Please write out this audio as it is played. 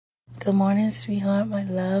Good morning, sweetheart, my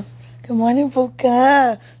love. Good morning,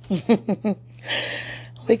 Boca.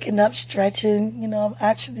 Waking up, stretching. I'm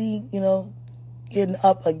actually, getting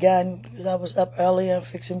up again because I was up earlier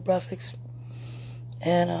fixing breakfast.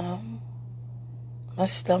 And my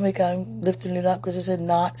stomach, I'm lifting it up because it's in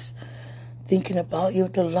knots. Thinking about you.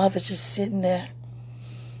 The love is just sitting there.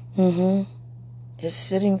 It's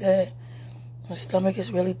sitting there. My stomach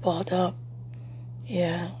is really balled up.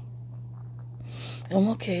 Yeah. I'm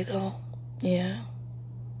okay, though. Yeah.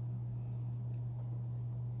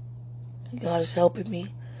 God is helping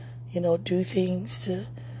me, do things to,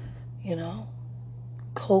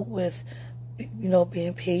 cope with,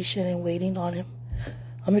 being patient and waiting on Him.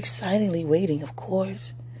 I'm excitedly waiting, of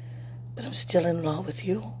course, but I'm still in love with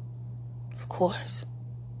you, of course.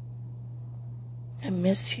 I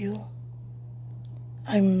miss you.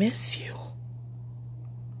 I miss you.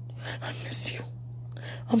 I miss you.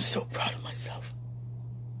 I'm so proud of myself.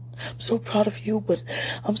 I'm so proud of you, but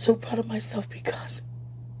I'm so proud of myself because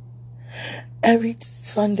every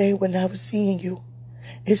Sunday when I was seeing you,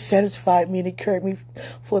 it satisfied me and it carried me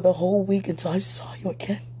for the whole week until I saw you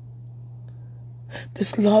again.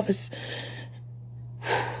 This love is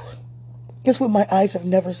what my eyes have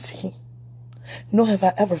never seen, nor have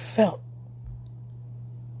I ever felt,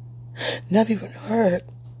 never even heard.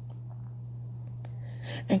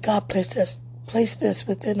 And God placed this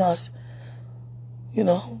within us,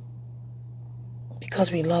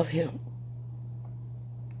 because we love Him.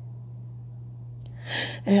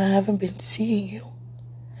 And I haven't been seeing you.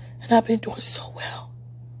 And I've been doing so well.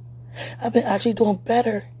 I've been actually doing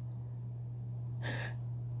better.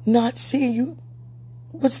 Not seeing you,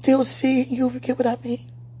 but still seeing you, if you get what I mean,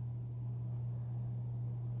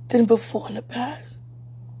 than before in the past.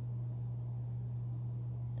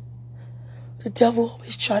 The devil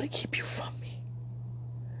always tried to keep you from me.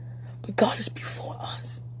 But God is before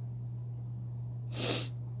us.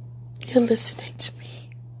 You're listening to me.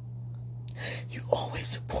 You always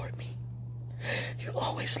support me. You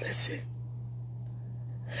always listen.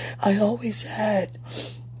 I always had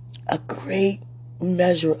a great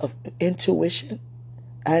measure of intuition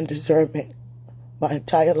and discernment my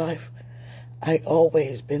entire life. I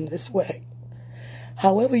always been this way.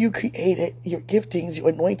 However you created your giftings, your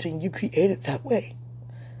anointing, you create it that way.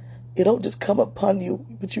 It don't just come upon you,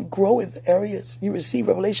 but you grow in the areas. You receive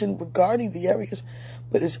revelation regarding the areas,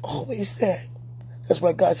 but it's always there. That's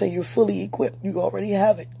why God said you're fully equipped. You already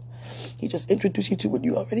have it. He just introduced you to what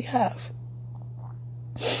you already have.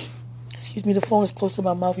 Excuse me, the phone is close to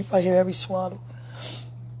my mouth. You probably hear every swallow.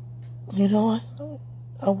 I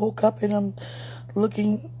woke up and I'm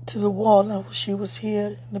looking to the wall. And I wish she was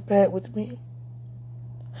here in the bed with me.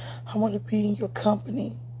 I want to be in your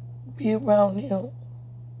company, be around Him.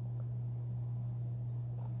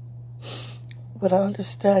 But I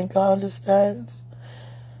understand, God understands,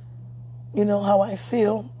 how I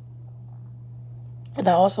feel. And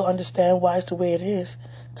I also understand why it's the way it is.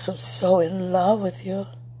 Because I'm so in love with you.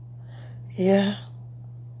 Yeah.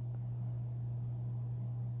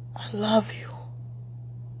 I love you.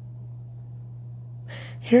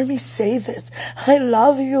 Hear me say this. I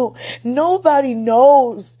love you. Nobody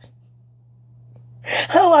knows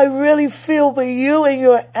how I really feel for you and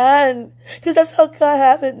your aunt. Because that's how God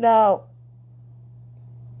have it now.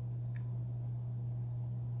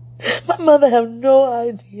 My mother have no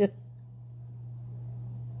idea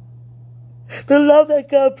the love that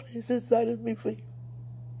God placed inside of me for you.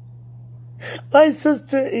 My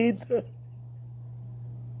sister either.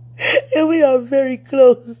 And we are very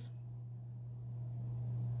close.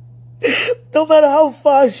 No matter how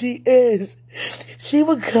far she is, she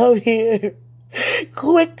would come here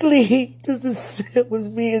quickly just to sit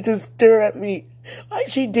with me and just stare at me like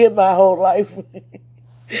she did my whole life.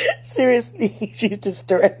 Seriously, she used to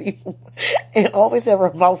stare at me and always have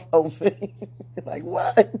her mouth open. Like,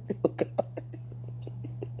 what? Oh, God.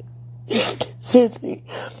 Seriously,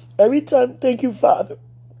 every time, thank you, Father.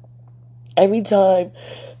 Every time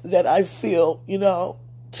that I feel,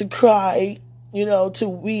 to cry, to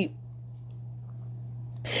weep.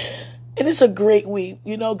 And it's a great weep,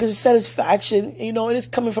 because it's satisfaction, and it's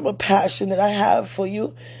coming from a passion that I have for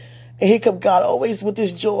you. And here come God always with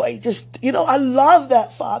this joy. Just, I love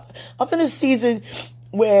that, Father. I'm in a season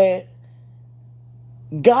where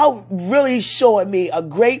God really showing me a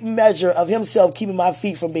great measure of Himself keeping my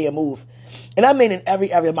feet from being moved. And I mean in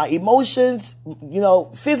every area, my emotions,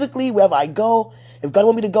 physically, wherever I go. If God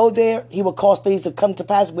want me to go there, He will cause things to come to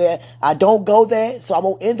pass where I don't go there, so I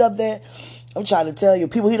won't end up there. I'm trying to tell you,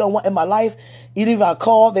 people He don't want in my life, even if I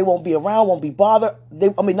call, they won't be around, won't be bothered.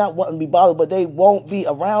 Not wanting to be bothered, but they won't be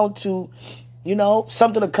around to,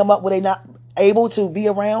 something to come up where they not able to be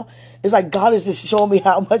around, it's like God is just showing me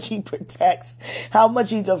how much he protects, how much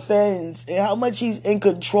he defends, and how much he's in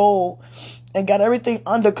control and got everything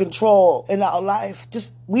under control in our life.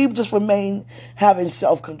 We just remain having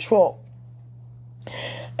self-control.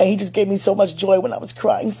 And he just gave me so much joy when I was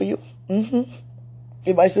crying for you. And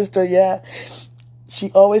my sister, yeah,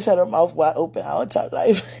 she always had her mouth wide open our entire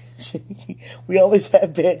life. We always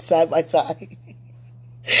had beds side by side.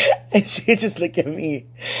 And she'd just look at me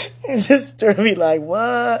and just stare at me like,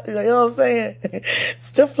 what? You know what I'm saying?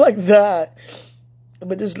 Stuff like that.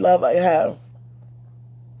 But this love I have,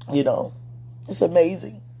 it's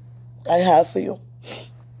amazing. I have for you.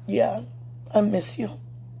 Yeah, I miss you.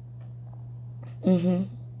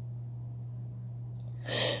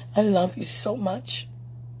 I love you so much.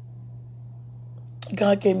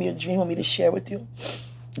 God gave me a dream for me to share with you.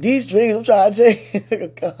 These dreams, I'm trying to tell you,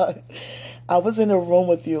 God, I was in a room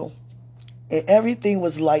with you, and everything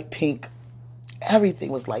was light pink.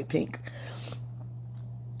 Everything was light pink.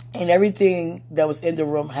 And everything that was in the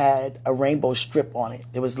room had a rainbow strip on it.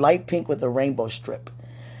 It was light pink with a rainbow strip.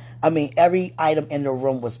 I mean, every item in the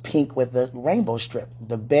room was pink with a rainbow strip.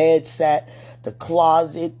 The bed set, the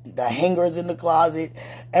closet, the hangers in the closet,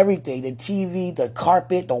 everything. The TV, the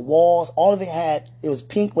carpet, the walls, all of it was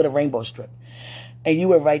pink with a rainbow strip. And you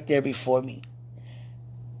were right there before me.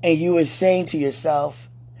 And you were saying to yourself,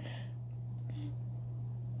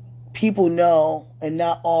 people know, and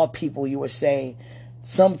not all people, you were saying,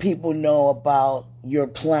 some people know about your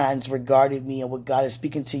plans regarding me and what God is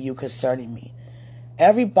speaking to you concerning me.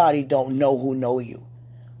 Everybody don't know who know you.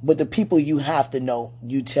 But the people you have to know,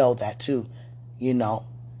 you tell that too, And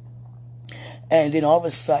then all of a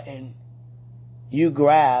sudden, you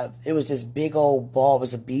grab, it was this big old ball, it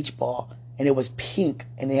was a beach ball, and it was pink,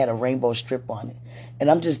 and it had a rainbow strip on it. And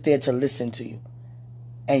I'm just there to listen to you.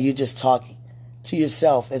 And you're just talking to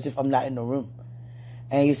yourself as if I'm not in the room.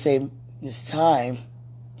 And you say, it's time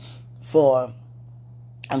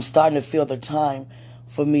I'm starting to feel the time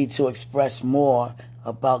for me to express more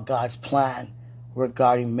about God's plan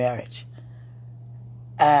regarding marriage.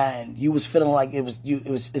 And you was feeling like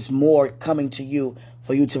it's more coming to you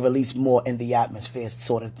for you to release more in the atmosphere,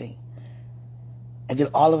 sort of thing. And then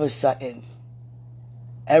all of a sudden,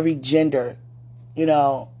 every gender,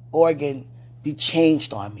 organ be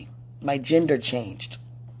changed on me. My gender changed.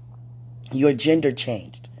 Your gender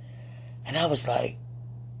changed. And I was like,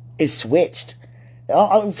 it switched.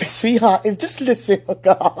 Sweetheart, just listen, oh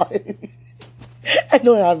God. I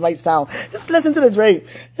know how it might sound. Just listen to the dream.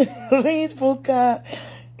 Please, for God.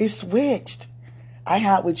 It switched. I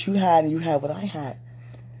had what you had and you had what I had.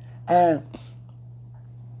 And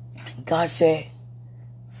God said,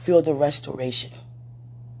 feel the restoration.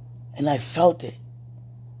 And I felt it.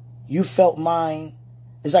 You felt mine.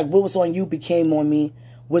 It's like what was on you became on me.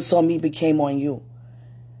 What's on me became on you.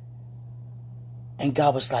 And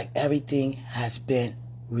God was like, everything has been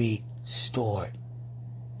restored.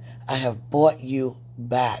 I have brought you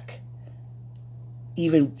back,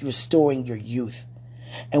 even restoring your youth.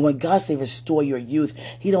 And when God says restore your youth,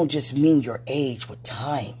 he don't just mean your age with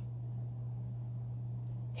time.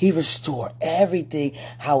 He restored everything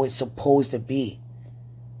how it's supposed to be,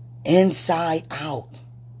 inside out.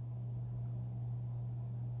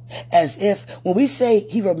 As if when we say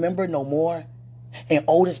he remembered no more and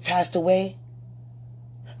Otis passed away,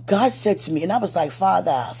 God said to me, and I was like,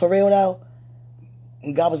 Father, for real though?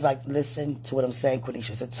 And God was like, listen to what I'm saying, Quenisha.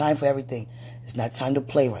 It's a time for everything. It's not time to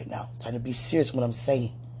play right now. It's time to be serious with what I'm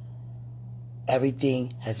saying.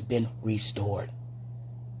 Everything has been restored.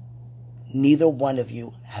 Neither one of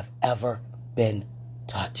you have ever been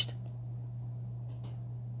touched.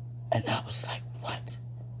 And I was like, what?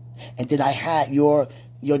 And then I had your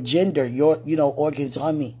gender, your organs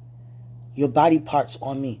on me, your body parts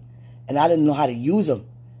on me. And I didn't know how to use them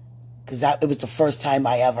because it was the first time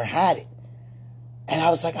I ever had it. And I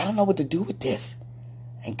was like, I don't know what to do with this.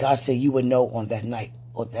 And God said you would know on that night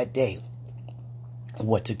or that day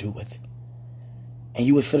what to do with it. And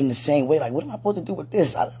you would feel in the same way, like, what am I supposed to do with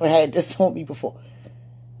this? I never had this on me before.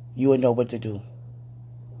 You would know what to do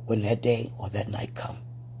when that day or that night come.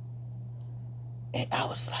 And I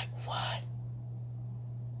was like, what?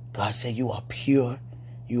 God said you are pure,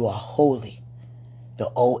 you are holy. The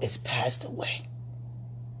old is passed away.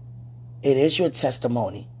 It is your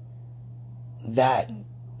testimony that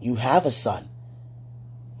you have a son.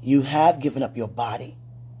 You have given up your body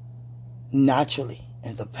naturally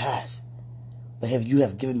in the past. But you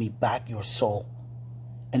have given me back your soul.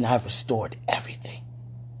 And I've restored everything.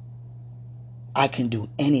 I can do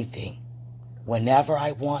anything whenever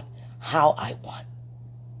I want, how I want,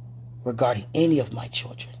 regarding any of my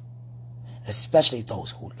children, especially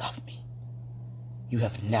those who love me.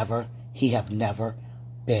 he have never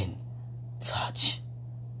been touched.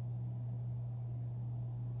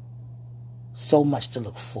 So much to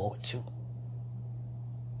look forward to.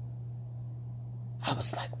 I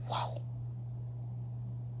was like, wow.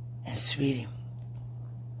 And sweetie,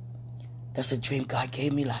 that's a dream God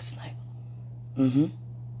gave me last night.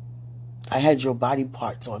 I had your body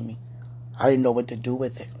parts on me. I didn't know what to do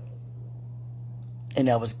with it. And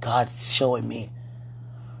that was God showing me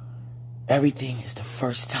everything is the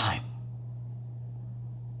first time.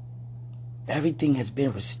 Everything has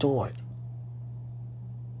been restored.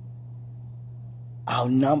 Our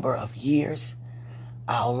number of years,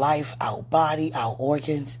 our life, our body, our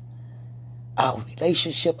organs, our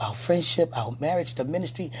relationship, our friendship, our marriage, the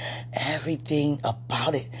ministry, everything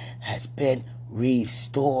about it has been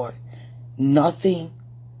restored. Nothing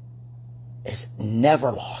is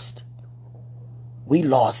never lost. We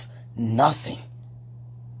lost nothing.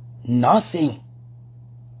 Nothing.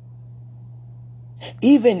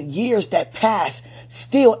 Even years that pass,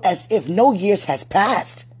 still as if no years has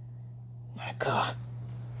passed. My God.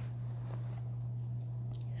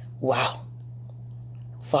 Wow.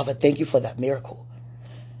 Father, thank you for that miracle.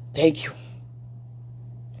 Thank you.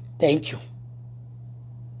 Thank you.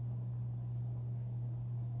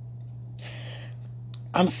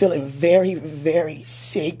 I'm feeling very, very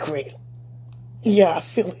sacred. Yeah, I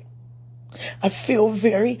feel it. I feel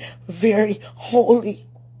very, very holy.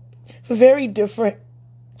 Very different.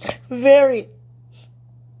 Very,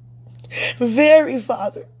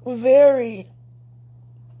 Father. Very.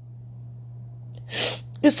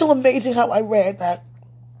 It's so amazing how I read that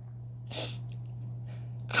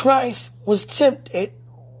Christ was tempted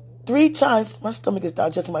 3 times. My stomach is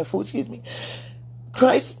digesting my food, excuse me.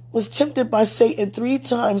 Christ was tempted by Satan 3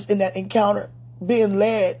 times in that encounter, being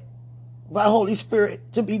led by Holy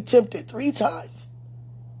Spirit to be tempted 3 times.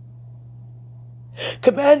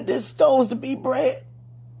 Commanded stones to be bread.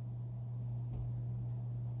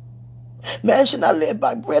 Man should not live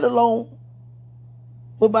by bread alone,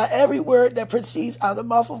 but by every word that proceeds out of the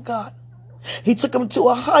mouth of God. He took him to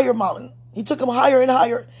a higher mountain. He took him higher and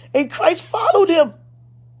higher. And Christ followed him.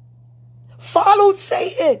 Followed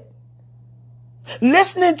Satan.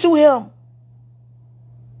 Listening to him.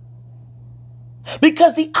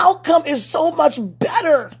 Because the outcome is so much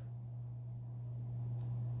better.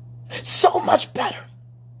 So much better.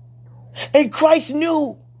 And Christ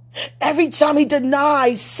knew every time he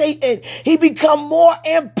denied Satan, he become more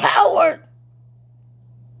empowered.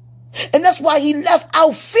 And that's why he left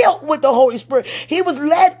out filled with the Holy Spirit. He was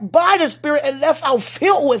led by the Spirit and left out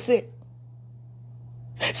filled with it.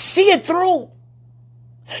 See it through.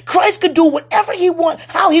 Christ could do whatever he want,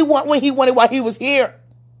 how he want, when he wanted while he was here.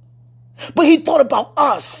 But he thought about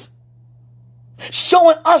us.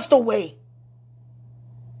 Showing us the way.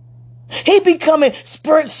 He becoming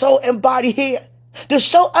spirit, soul, and body here. To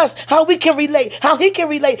show us how we can relate, how he can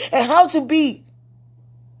relate, and how to be.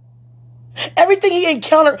 Everything he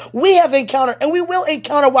encountered, we have encountered, and we will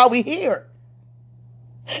encounter while we're here.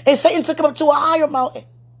 And Satan took him up to a higher mountain.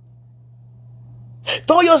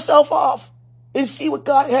 Throw yourself off and see what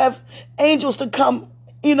God have angels to come,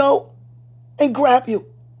 and grab you.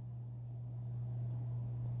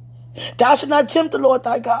 Thou shalt not tempt the Lord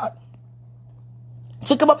thy God.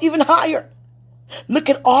 Took him up even higher. Look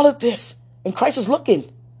at all of this. And Christ is looking.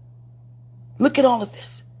 Look at all of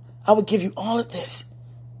this. I will give you all of this.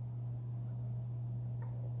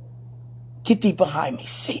 Get thee behind me,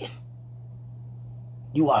 Satan.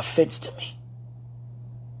 You are offense to me.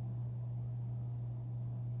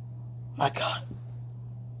 My God.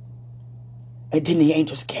 And then the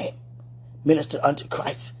angels came, ministered unto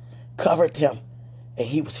Christ, covered him, and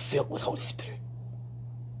he was filled with Holy Spirit.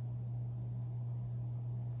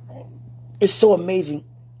 It's so amazing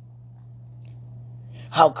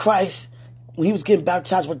how Christ, when he was getting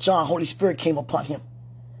baptized with John, Holy Spirit came upon him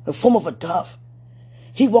in the form of a dove.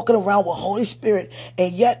 He walking around with Holy Spirit,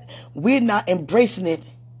 and yet we're not embracing it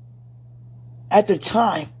at the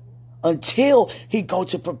time until he go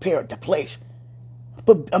to prepare the place.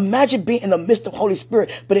 But imagine being in the midst of Holy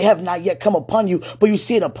Spirit, but it have not yet come upon you, but you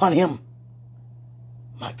see it upon him.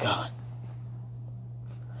 My God.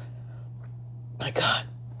 My God.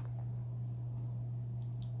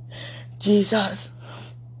 Jesus.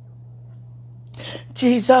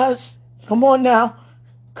 Jesus. Come on now.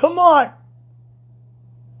 Come on.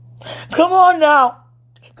 Come on now.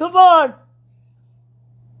 Come on.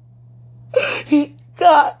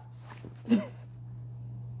 God.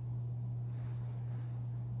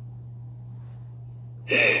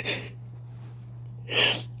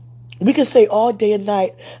 We can say all day and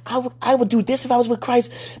night, I would do this if I was with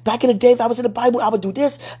Christ. Back in the day, if I was in the Bible, I would do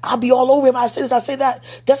this. I'll be all over him. I say this, I say that.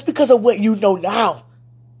 That's because of what you know now.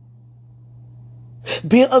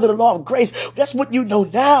 Being under the law of grace, that's what you know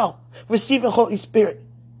now. Receiving Holy Spirit.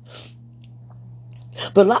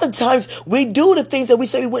 But a lot of times, we do the things that we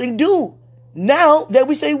say we wouldn't do now that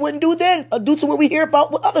we say we wouldn't do then, or due to what we hear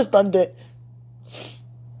about what others done did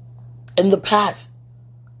in the past.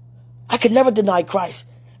 I could never deny Christ.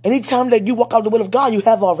 Anytime that you walk out the will of God, you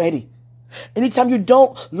have already. Anytime you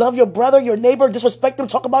don't love your brother, your neighbor, disrespect them,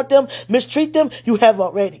 talk about them, mistreat them, you have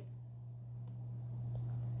already.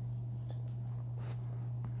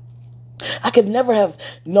 I could never have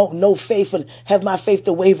no faith and have my faith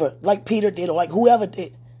to waver like Peter did or like whoever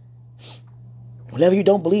did. Whatever you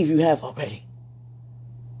don't believe, you have already.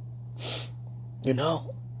 You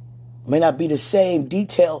know, may not be the same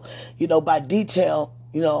detail, by detail,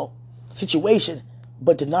 situation,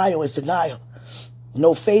 but denial is denial.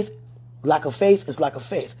 No faith, lack of faith is lack of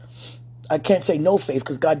faith. I can't say no faith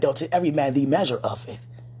because God dealt to every man the measure of faith.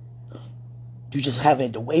 You just having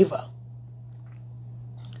it to waver.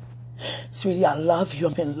 Sweetie, I love you.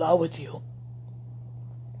 I'm in love with you.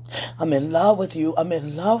 I'm in love with you. I'm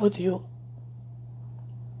in love with you.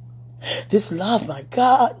 This love, my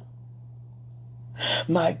God.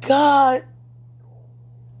 My God.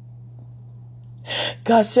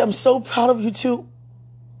 God said, I'm so proud of you too.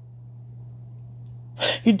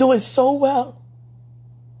 You're doing so well.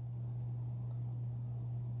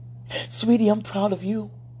 Sweetie, I'm proud of you.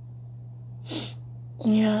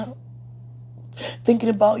 Yeah. Thinking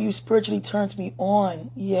about you spiritually turns me on.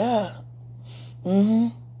 Yeah.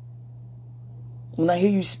 When I hear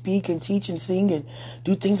you speak and teach and sing and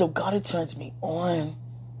do things of God, it turns me on.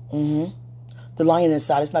 The lion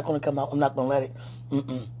inside, it's not going to come out. I'm not going to let it.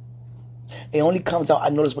 It only comes out, I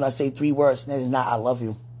notice, when I say 3 words, and it's not, I love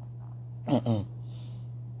you. I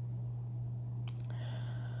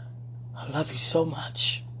love you so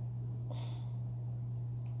much.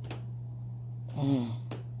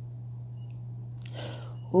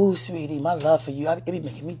 Ooh, sweetie, my love for you, it be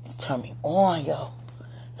making me turn me on, yo.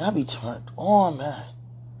 And I be turned on, man.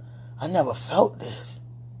 I never felt this.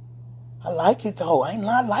 I like it, though. I ain't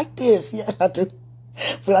not like this. Yeah, I do.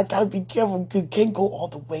 But I gotta be careful. You can't go all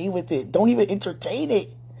the way with it. Don't even entertain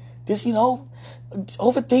it. Just,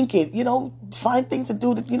 overthink it. Find things to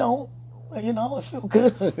do that, it feel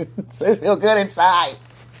good. It feel good inside.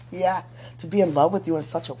 Yeah, to be in love with you in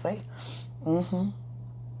such a way.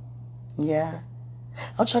 Yeah.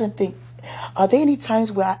 I'm trying to think, are there any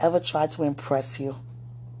times where I ever tried to impress you?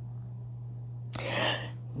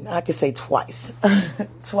 I could say twice.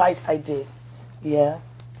 Twice I did. Yeah.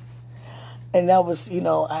 And that was,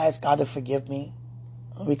 I asked God to forgive me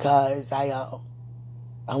because I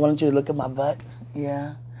wanted you to look at my butt.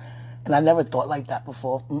 Yeah. And I never thought like that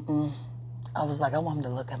before. I was like, I want him to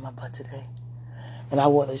look at my butt today. And I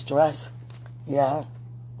wore this dress. Yeah.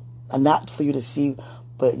 And not for you to see,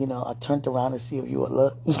 but, I turned around to see if you would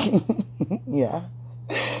look. Yeah.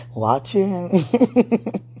 Watching.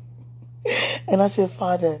 And I said,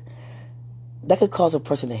 Father, that could cause a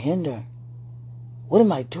person to hinder. What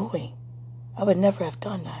am I doing? I would never have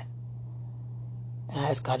done that. And I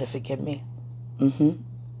asked God to forgive me.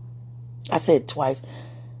 I said it twice.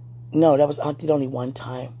 No, I did only one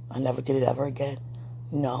time. I never did it ever again.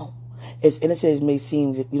 No. As innocent as it may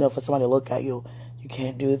seem, for somebody to look at you, you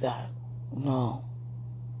can't do that. No.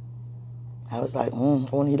 I was like, I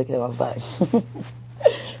want you looking at my butt.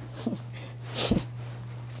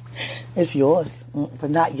 It's yours. But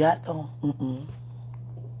not yet, though.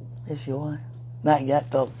 It's yours. Not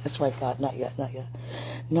yet, though. That's right, God. Not yet, not yet.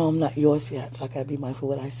 No, I'm not yours yet, so I got to be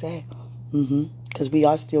mindful of what I say. Because we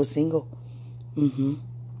are still single. No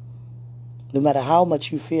matter how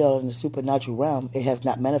much you feel in the supernatural realm, it has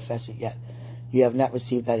not manifested yet. You have not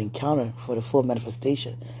received that encounter for the full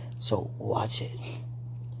manifestation. So watch it.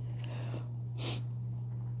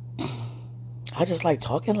 I just like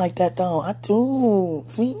talking like that, though. I do.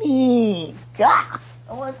 Sweetie. God.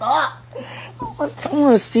 I want to talk. I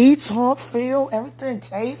want to see, talk, feel, everything,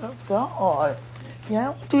 taste. Oh, God. Yeah, I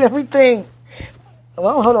want to do everything.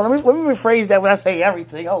 Well, hold on. Let me rephrase that when I say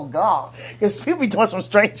everything. Oh, God. Because people be doing some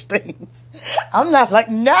strange things. I'm not like,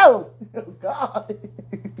 no. Oh, God.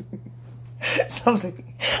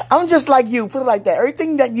 I'm just like you. Put it like that.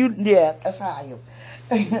 Everything that you, yeah, that's how I am.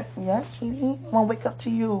 Yes, sweetie. I want to wake up to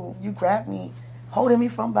you. You grab me, holding me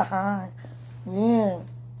from behind. Yeah.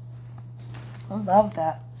 I love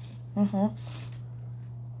that.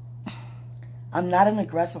 I'm not an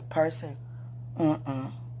aggressive person.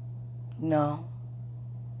 No.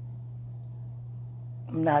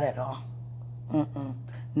 Not at all.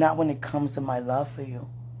 Not when it comes to my love for you.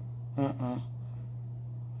 I'm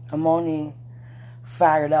only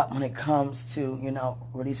fired up when it comes to,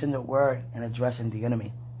 releasing the word and addressing the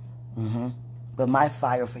enemy. But my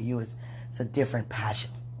fire for you is it's a different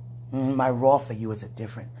passion. My raw for you is a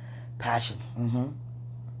different passion.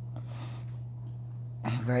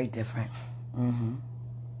 Very different.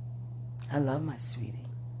 I love my sweetie.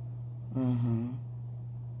 I'm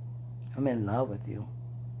in love with you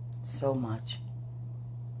so much.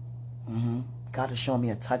 God is showing me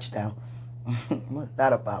a touchdown. What's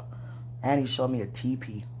that about? And he showed me a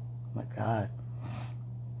TP. My God.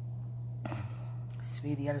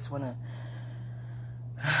 Sweetie, I just want to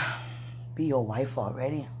be your wife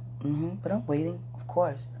already. But I'm waiting, of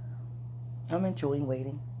course. I'm enjoying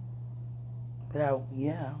waiting. But I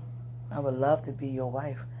would love to be your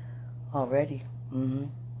wife already.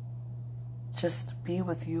 Just be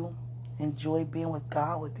with you. Enjoy being with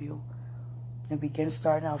God with you. And begin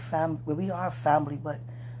starting our family. Well, we are a family, but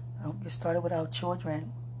I hope get started with our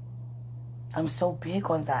children. I'm so big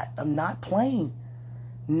on that. I'm not playing.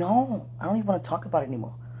 No, I don't even want to talk about it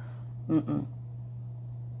anymore.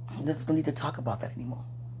 There's no need to talk about that anymore.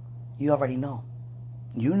 You already know.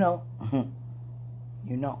 You know.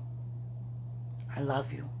 You know. I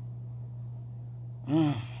love you.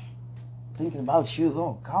 Thinking about you.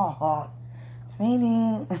 Oh, God.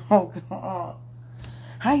 Sweetie. Oh, God.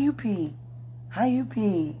 How you be? How you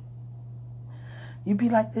be? You be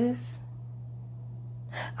like this?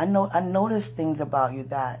 I notice things about you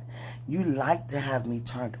that you like to have me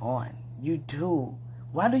turned on. You do.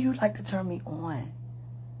 Why do you like to turn me on?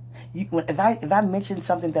 If I mention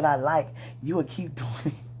something that I like, you would keep doing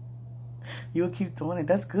it. You would keep doing it.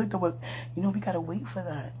 That's good though. We gotta wait for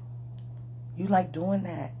that. You like doing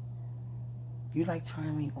that. You like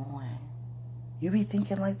turning me on. You be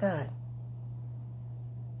thinking like that.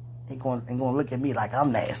 Ain't gonna look at me like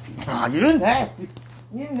I'm nasty. Oh, you nasty.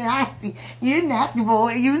 You nasty. You nasty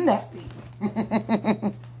boy. You nasty.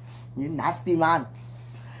 You nasty man.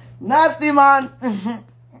 Nasty man.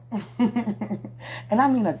 And I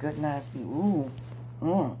mean a good nasty. Ooh.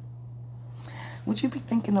 What you be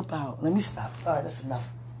thinking about? Let me stop. All right, that's enough.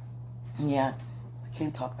 Yeah. I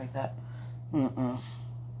can't talk like that.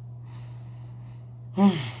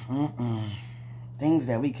 Things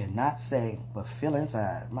that we cannot say but feel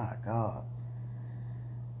inside. My God.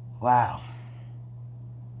 Wow.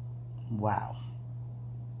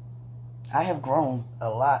 I have grown a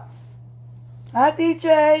lot. Hi,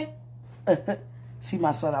 DJ. See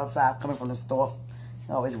my son outside coming from the store.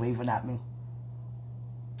 He's always waving at me.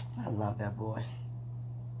 I love that boy.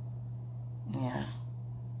 Yeah.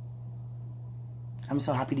 I'm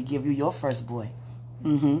so happy to give you your first boy.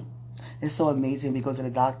 It's so amazing. We go to the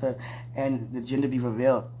doctor and the gender be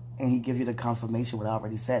revealed and he give you the confirmation what I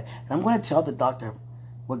already said. And I'm going to tell the doctor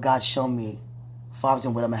what God's shown me, fathers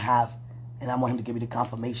and what I'm going to have. And I want him to give me the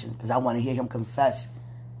confirmation because I want to hear him confess.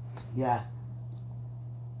 Yeah.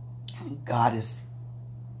 God has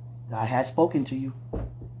spoken to you.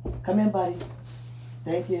 Come in, buddy.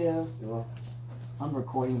 Thank you. I'm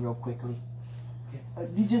recording real quickly.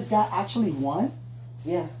 You just got actually one?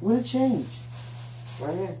 Yeah. What a change.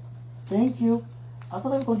 Right here. Thank you. I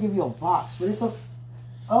thought I was going to give you a box, but it's a...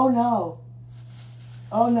 Oh, no.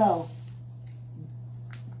 Oh, no.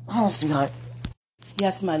 Oh, sweetheart.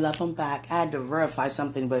 Yes, my love, I'm back. I had to verify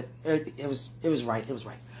something, but it was right. It was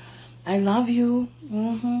right. I love you.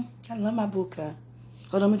 I love my buka.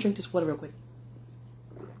 Hold on, let me drink this water real quick.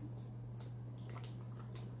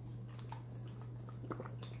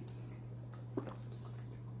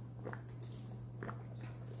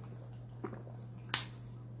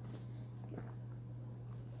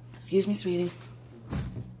 Excuse me, sweetie.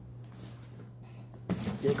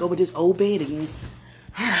 There go with this old bed again.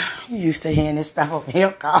 You used to hearing this stuff over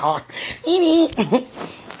here. God. I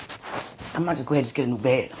might just go ahead and just get a new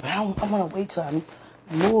bed. But I want to wait till I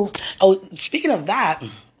move. Oh, speaking of that,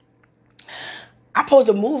 I supposed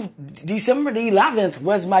to move December the 11th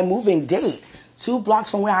was my moving date. 2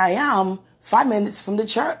 blocks from where I am, 5 minutes from the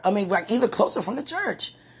church. I mean, like even closer from the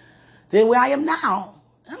church than where I am now.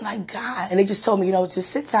 I'm like, God. And they just told me, just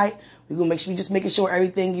sit tight. We're going to make sure we just making sure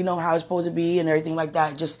everything, how it's supposed to be and everything like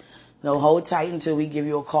that. Just, hold tight until we give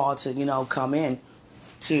you a call to, come in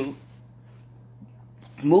to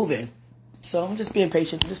move in. So I'm just being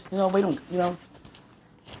patient. Just, wait on the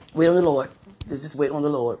Lord. Just wait on the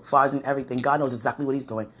Lord. As far as in everything. God knows exactly what he's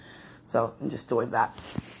doing. So I'm just doing that.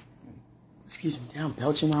 Excuse me, I'm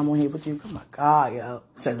belching while I'm on here with you. Oh my God, yo.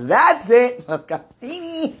 So that's it.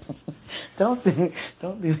 Don't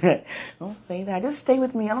do that. Don't say that. Just stay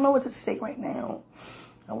with me. I don't know what to say right now.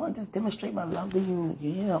 I want to just demonstrate my love to you.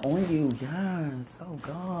 Yeah, on you. Yes. Oh,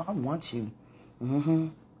 God, I want you. Mm-hmm.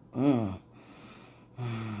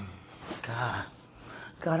 God.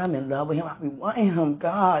 God, I'm in love with him. I be wanting him.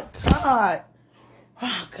 God. God.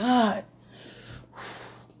 Oh, God.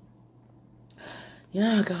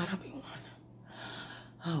 Yeah, God, I be wanting him.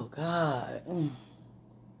 Oh, God.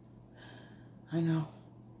 I know.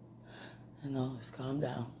 Just calm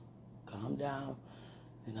down. Calm down.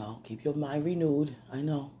 Keep your mind renewed. I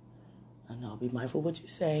know. Be mindful of what you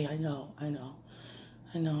say. I know.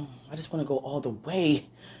 I just want to go all the way.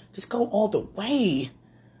 Just go all the way.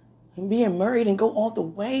 And being married and go all the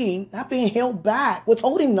way. Not being held back.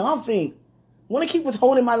 Withholding nothing. Want to keep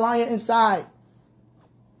withholding my lion inside.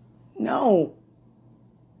 No.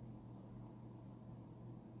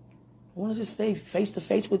 I want to just stay face to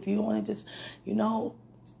face with you. I want to just,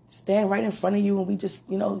 stand right in front of you and we just,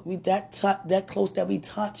 we that close that we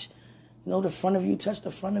touch. The front of you touch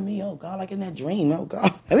the front of me. Oh, God, like in that dream. Oh,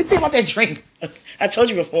 God. Let me tell you about that dream. I told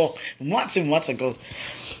you before, months and months ago,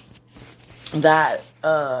 that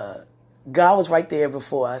God was right there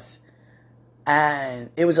before us. And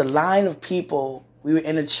it was a line of people. We were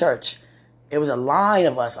in a church. It was a line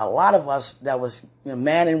of us, a lot of us that was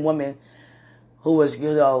man and woman who was,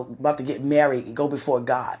 about to get married and go before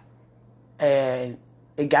God. And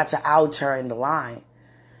it got to our turn in the line.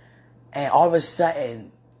 And all of a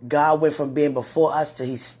sudden, God went from being before us to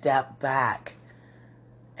he stepped back.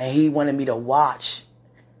 And he wanted me to watch.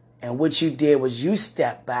 And what you did was you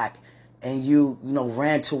stepped back and you,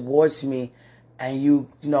 ran towards me and you,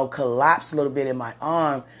 collapsed a little bit in my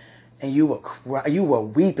arm and you were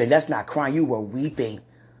weeping. That's not crying. You were weeping,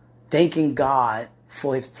 thanking God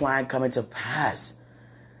for his plan coming to pass.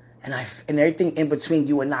 And everything in between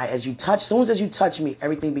you and I, as soon as you touched me,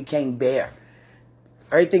 everything became bare.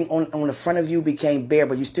 Everything on the front of you became bare,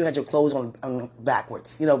 but you still had your clothes on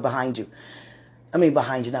backwards, behind you. I mean,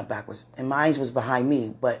 behind you, not backwards. And mine was behind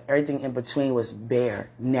me, but everything in between was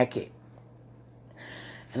bare, naked.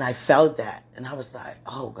 And I felt that, and I was like,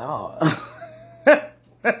 oh, God.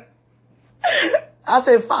 I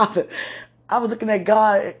said, Father, I was looking at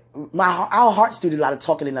God. Our hearts do a lot of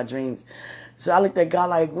talking in our dreams. So I looked at God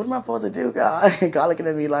like, what am I supposed to do, God? And God looking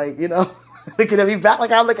at me like, looking at me back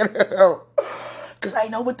like I'm looking at her. Because I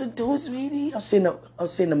know what to do, sweetie. I'm seeing the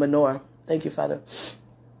menorah. Thank you, Father.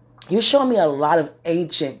 You're showing me a lot of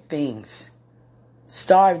ancient things.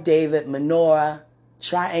 Star of David, menorah,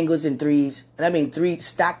 triangles in threes. And I mean triangles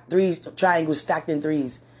stacked in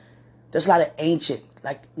threes. There's a lot of ancient,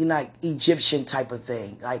 like Egyptian type of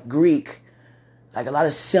thing, like Greek, like a lot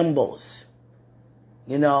of symbols,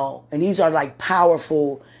 and these are like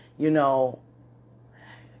powerful,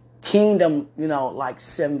 kingdom, like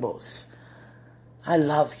symbols. I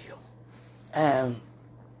love you. And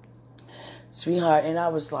sweetheart, and I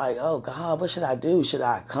was like, oh God, what should I do? Should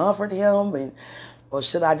I comfort him or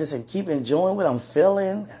should I just keep enjoying what I'm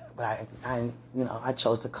feeling? But I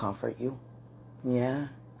chose to comfort you. Yeah.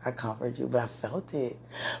 I comforted you, but I felt it.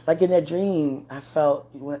 Like in that dream, I felt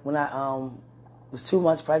when I was 2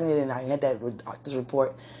 months pregnant and I had that doctor's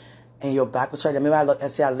report and your back was hurting. Remember I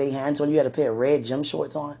said I lay hands on you, had a pair of red gym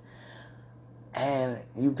shorts on. And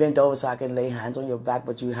you bent over so I could lay hands on your back,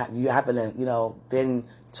 but you happen to, bend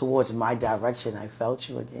towards my direction. I felt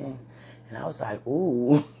you again. And I was like,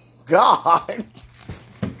 ooh, God.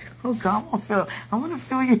 Oh, God, I want to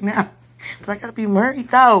feel you now. But I got to be married,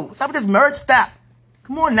 though. Stop with this marriage stuff.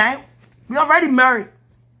 Come on now. We already married.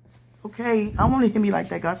 Okay, I want to hear me like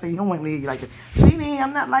that. God said, you don't want me to hear you like that. Sweetie,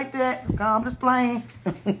 I'm not like that. God, I'm just playing.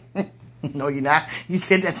 No, you're not. You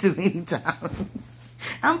said that too many times.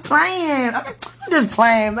 I'm playing. I'm just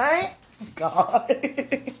playing, man. God.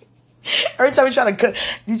 Every time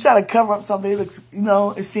you try to cover up something, it looks,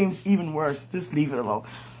 it seems even worse. Just leave it alone.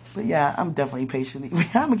 But yeah, I'm definitely patiently.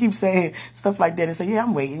 I'm gonna keep saying stuff like that and say, yeah,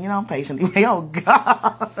 I'm waiting. I'm patiently waiting. Oh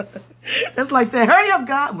God. That's like saying, hurry up,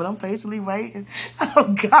 God. But I'm patiently waiting.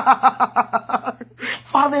 Oh God.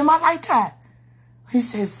 Father, am I like that? He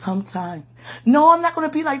says sometimes. No, I'm not gonna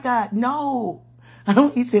be like that. No.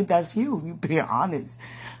 He said, that's you. You being honest.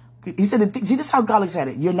 He said, see, this is how God looks at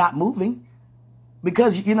it. You're not moving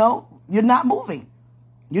because, you're not moving.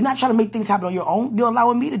 You're not trying to make things happen on your own. You're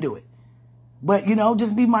allowing me to do it. But,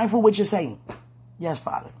 just be mindful of what you're saying. Yes,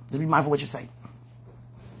 Father. Just be mindful of what you're saying.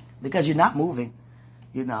 Because you're not moving,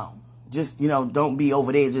 Just, don't be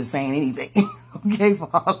over there just saying anything. Okay,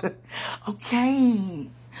 Father. Okay.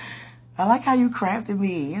 I like how you crafted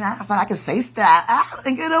me. I thought I could say stuff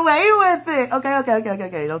and get away with it.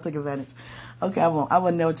 Okay. Don't take advantage. Okay, I won't. I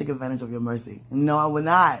would never take advantage of your mercy. No, I would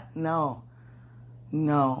not. No,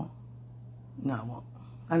 I won't.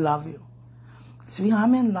 I love you. Sweetheart,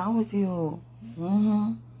 I'm in love with you.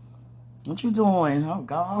 Mm-hmm. What you doing? Oh,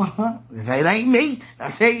 God. It ain't me.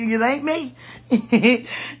 I tell you, it ain't me.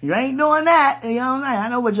 You ain't doing that. You know what I'm saying? I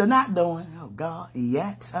know what you're not doing. Oh, God.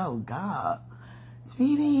 Yes. Oh, God.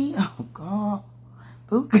 Sweetie. Oh, God.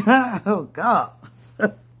 Oh, God. Oh, God.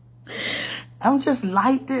 I'm just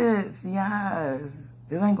like this. Yes.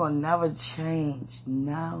 It ain't gonna never change.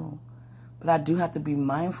 No. But I do have to be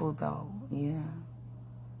mindful, though. Yeah.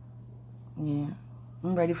 Yeah.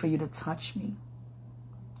 I'm ready for you to touch me.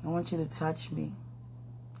 I want you to touch me.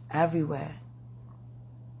 Everywhere.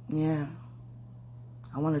 Yeah.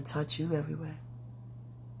 I want to touch you everywhere.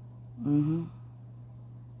 Mm-hmm.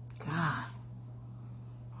 God.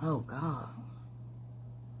 Oh, God.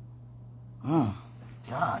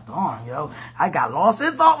 God darn, yo. I got lost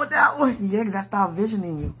in thought with that one. Yeah, because I started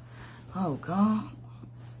visioning you. Oh, God.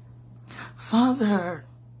 Father.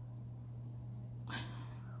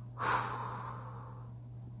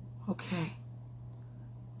 Okay.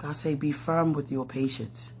 God say, be firm with your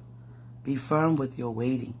patience. Be firm with your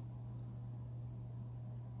waiting.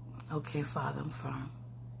 Okay, Father, I'm firm.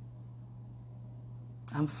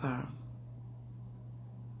 I'm firm.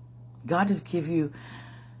 God just give you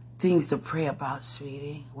things to pray about,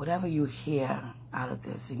 sweetie. Whatever you hear out of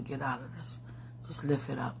this and get out of this, just lift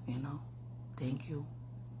it up, you know. Thank you.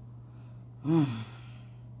 God,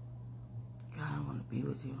 I want to be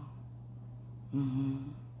with you.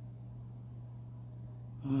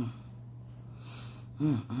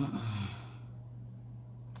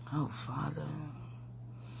 Oh, Father.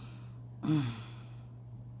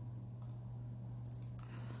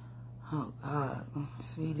 Oh, God.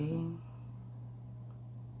 Sweetie.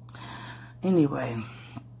 Anyway.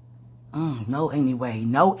 No anyway.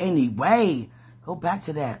 No anyway. Go back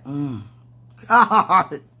to that.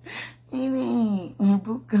 God. Sweetie.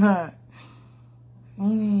 Buka.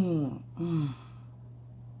 Sweetie.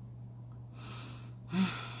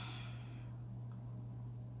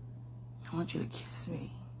 I want you to kiss me.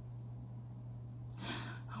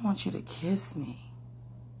 I want you to kiss me.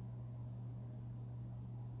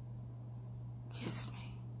 Kiss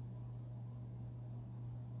me.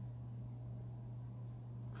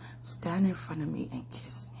 Stand in front of me and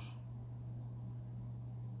kiss me.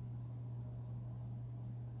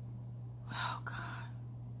 Oh, God.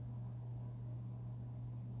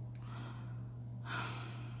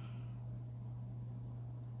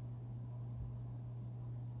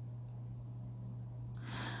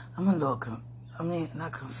 I'm a little,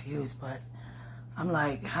 not confused, but I'm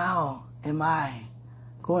like, how am I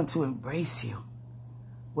going to embrace you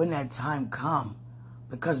when that time comes?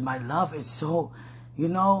 Because my love is so,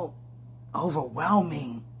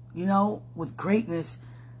 overwhelming, with greatness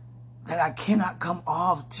that I cannot come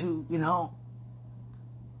off to, you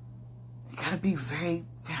gotta be very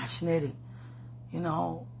passionate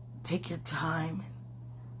and, take your time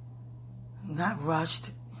and not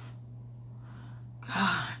rushed.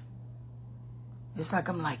 God, it's like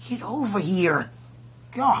I'm like, get over here.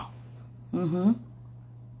 God.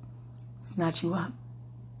 Snatch you up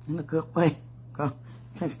in a good way. God,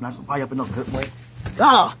 can't snatch somebody up in a good way.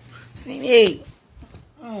 God, sweetie.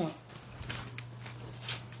 I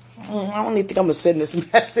don't even think I'm gonna send this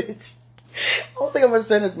message. I don't think I'm gonna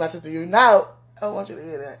send this message to you. No, I don't want you to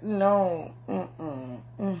hear that. No.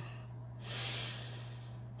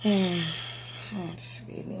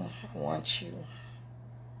 Sweetie, I want you.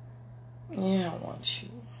 Yeah, I want you.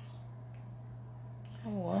 I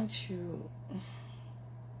want you.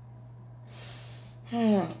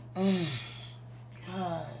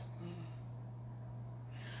 God.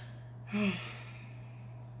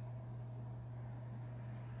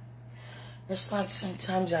 It's like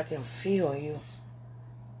sometimes I can feel you.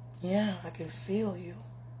 Yeah, I can feel you.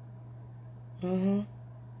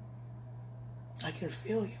 I can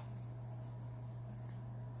feel you.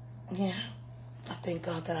 Yeah. I thank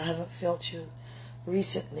God that I haven't felt you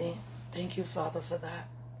recently. Thank you, Father, for that.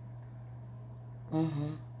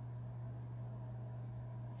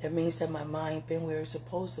 That means that my mind been where it's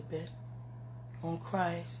supposed to be. On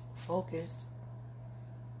Christ, focused.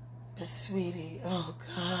 But sweetie, oh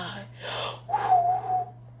God.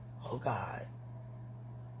 Oh God.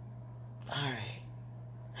 All right.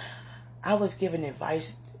 I was given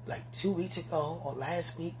advice like 2 weeks ago or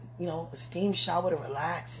last week, a steam shower to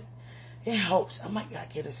relax. It helps. I might gotta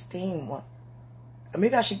get a steam one.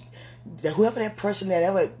 Maybe I should, whoever that person that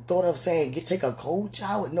ever thought of saying, take a cold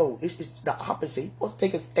shower. No, it's the opposite. You're supposed to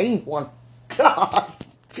take a steam one. God,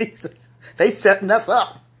 Jesus. They setting us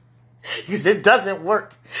up. Because it doesn't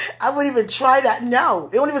work. I wouldn't even try that. No.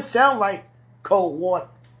 It don't even sound like cold water.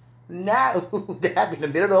 No. They have in the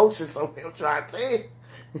middle of the ocean somewhere. I'm trying to tell you.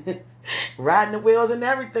 Riding the wheels and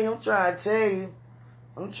everything. I'm trying to tell you.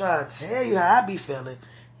 I'm trying to tell you how I be feeling.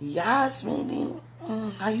 Yes, sweetie.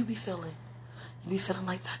 How you be feeling? You be feeling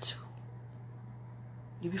like that too.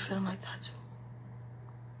 You be feeling like that too.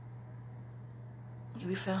 You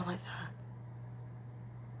be feeling like that.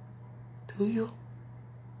 Do you?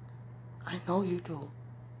 I know you do.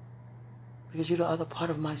 Because you're the other part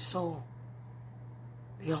of my soul.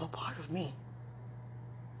 The other part of me.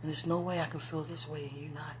 And there's no way I can feel this way and you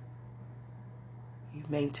not. You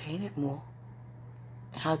maintain it more.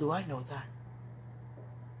 And how do I know that?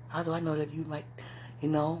 How do I know that you might,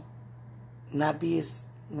 not be as,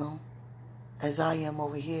 as I am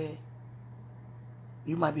over here?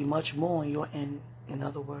 You might be much more on your end, in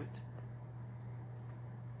other words.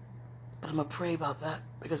 But I'm going to pray about that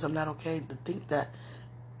because I'm not okay to think that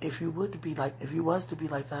if you was to be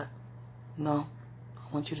like that, no,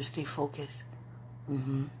 I want you to stay focused.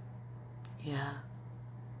 Yeah.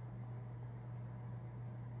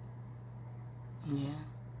 Yeah.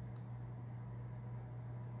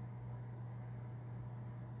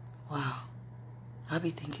 Wow. I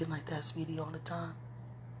be thinking like that, sweetie, all the time.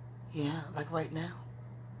 Yeah, like right now.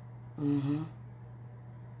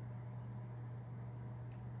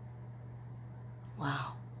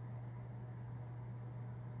 Wow.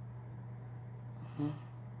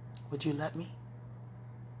 Would you let me?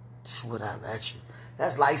 Would I let you?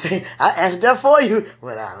 That's like saying, I answered that for you.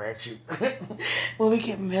 Would I let you? When we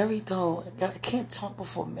get married, though, I can't talk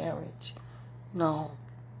before marriage. No.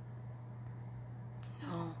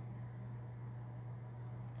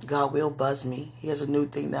 God will buzz me. He has a new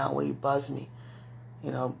thing now where he buzz me.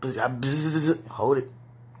 Hold it.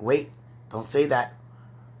 Wait. Don't say that.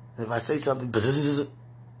 And if I say something,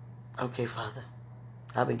 okay, Father.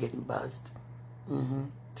 I've been getting buzzed.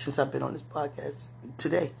 Since I've been on this podcast.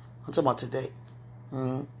 Today. I'm talking about today.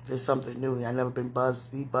 There's something new. I've never been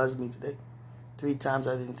buzzed. He buzzed me today. 3 times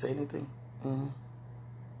I didn't say anything. I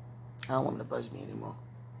don't want him to buzz me anymore.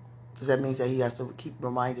 Because that means that he has to keep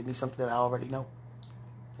reminding me something that I already know.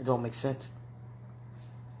 It don't make sense.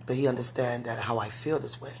 But he understands that how I feel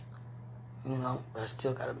this way. But I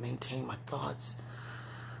still got to maintain my thoughts.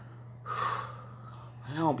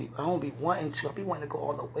 And I don't be wanting to. I be wanting to go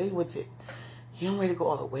all the way with it. You don't ready to go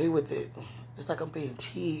all the way with it. It's like I'm being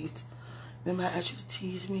teased. Remember I asked you to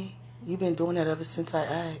tease me? You've been doing that ever since I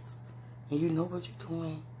asked. And you know what you're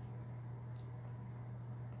doing.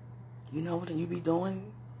 You know what you be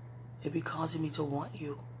doing? It be causing me to want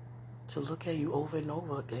you. To look at you over and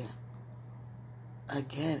over again.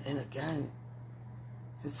 Again and again.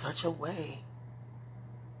 In such a way.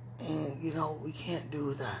 And, we can't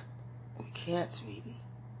do that. We can't, sweetie.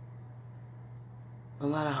 No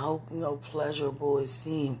matter how, pleasurable it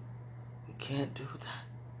seems, we can't do that.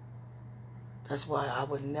 That's why I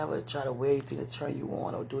would never try to wear anything to turn you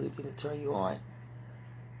on or do anything to turn you on.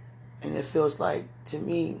 And it feels like, to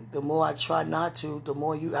me, the more I try not to, the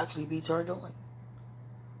more you actually be turned on.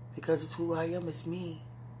 Because it's who I am, it's me.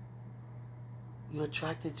 You're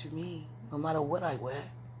attracted to me, no matter what I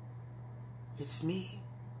wear. It's me.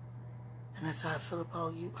 And that's how I feel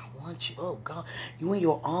about you. I want you. Oh, God. You in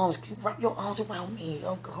your arms. Wrap your arms around me.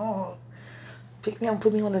 Oh, God. Pick me up and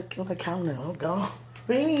put me on the counter. Oh, God.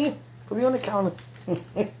 Put me on the counter.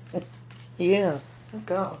 Yeah. Oh,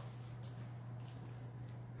 God.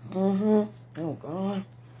 Oh, God.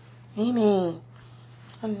 Mimi.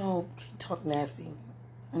 I know. Can't talk nasty.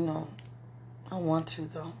 I know. I want to,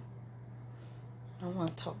 though. I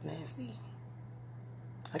want to talk nasty.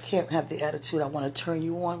 I can't have the attitude I want to turn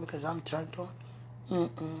you on because I'm turned on.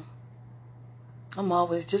 I'm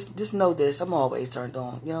always, just know this, I'm always turned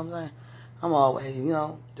on. You know what I'm saying? I'm always,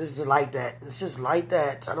 just like that. It's just like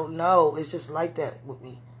that. I don't know. It's just like that with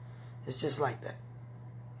me. It's just like that.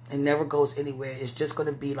 It never goes anywhere. It's just going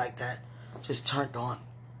to be like that. Just turned on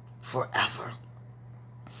forever.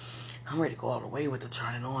 I'm ready to go all the way with the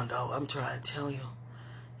turning on, though. I'm trying to tell you.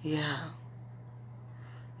 Yeah.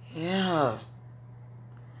 Yeah.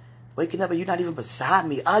 Waking up and you're not even beside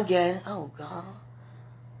me again. Oh, God.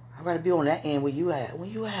 I'd rather be on that end where you at. Where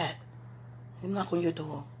you at? You knock on your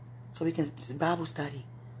door so we can Bible study.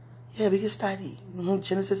 Yeah, we can study.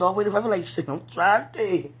 Genesis all the way to Revelation. I'm trying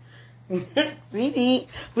to. We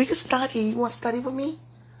can study. You want to study with me?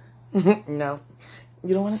 No.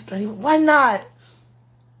 You don't want to study? Why not?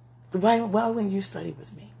 Why wouldn't you study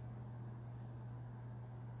with me?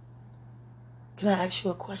 Can I ask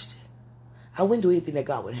you a question? I wouldn't do anything that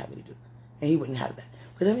God wouldn't have me to do. And he wouldn't have that.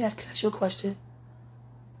 But let me ask you a question.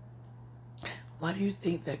 Why do you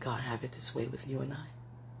think that God have it this way with you and I?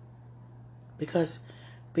 Because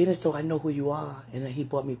being as though I know who you are and that he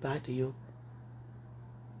brought me back to you,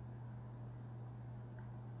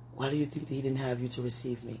 Why do you think that he didn't have you to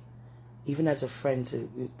receive me? Even as a friend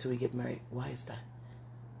till we get married. Why is that?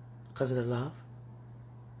 Because of the love?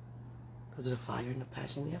 Because of the fire and the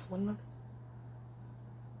passion we have for one another?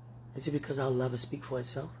 Is it because our love will speak for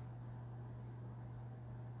itself?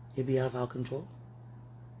 It'll be out of our control?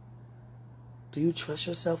 Do you trust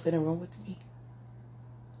yourself in a room with me?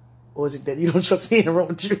 Or is it that you don't trust me in a room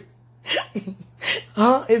with you?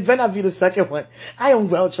 Huh? It better not be the second one. I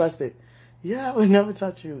am well trusted. Yeah, I would never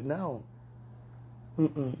touch you. No.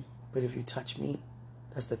 But if you touch me,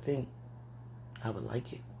 that's the thing. I would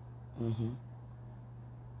like it.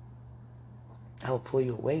 I would pull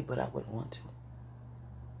you away, but I wouldn't want to.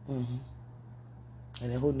 And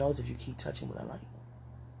then who knows if you keep touching what I like.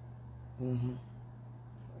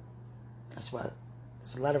 That's why.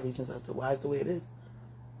 There's a lot of reasons as to why it's the way it is.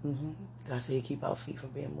 God said He keep our feet from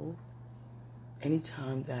being moved.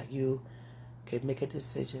 Anytime that you could make a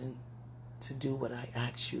decision to do what I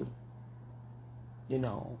ask you, in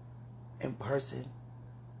person,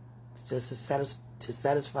 just to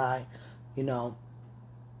satisfy,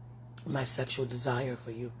 my sexual desire for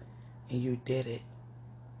you, and you did it.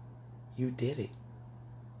 You did it.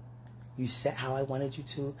 You said how I wanted you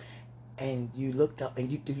to, and you looked up,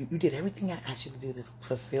 and you did everything I asked you to do to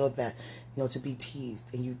fulfill that, to be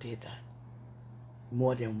teased, and you did that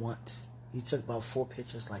more than once. You took about 4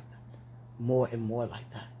 pictures like that, more and more like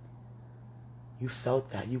that. You felt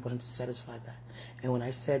that. You wanted to satisfy that. And when I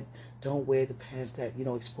said, don't wear the pants that,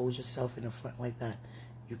 expose yourself in the front like that,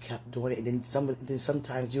 you kept doing it. And then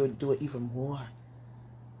sometimes you would do it even more.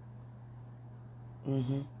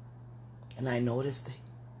 And I noticed it.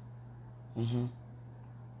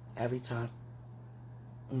 Every time.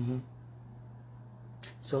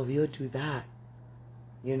 So if you'll do that,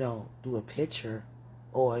 do a picture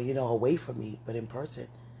or, away from me, but in person,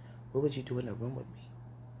 what would you do in the room with me?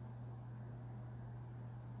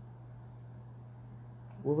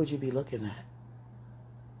 What would you be looking at?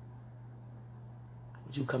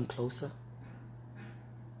 Would you come closer?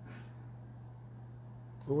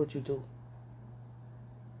 What would you do?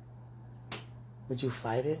 Would you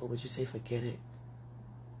fight it, or would you say forget it?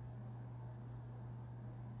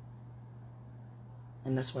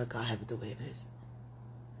 And that's why God had it the way it is.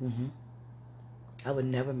 I would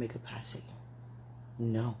never make a pass at you.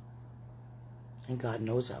 No. And God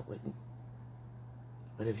knows I wouldn't.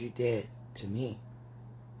 But if you did to me,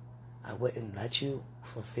 I wouldn't let you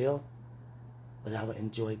fulfill, but I would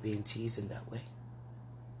enjoy being teased in that way.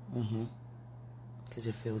 Because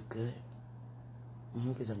it feels good.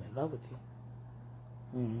 Because I'm in love with you.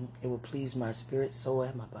 It will please my spirit, soul,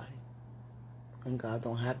 and my body. And God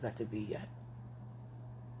don't have that to be yet.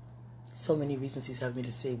 So many reasons He's having me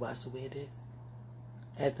to say why it's the way it is.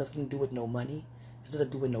 It has nothing to do with no money. It has nothing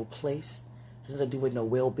to do with no place. It has nothing to do with no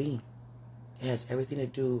well-being. It has everything to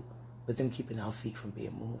do with Him keeping our feet from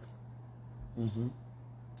being moved.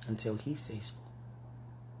 Until He says so.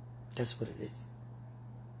 That's what it is.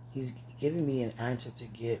 He's giving me an answer to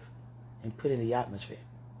give and put in the atmosphere.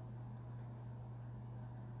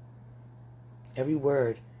 Every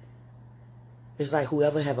word is like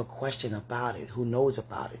whoever have a question about it, who knows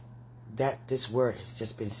about it, that this word has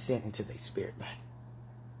just been sent into their spirit, man.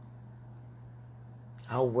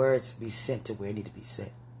 Our words be sent to where it need to be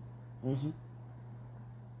sent. It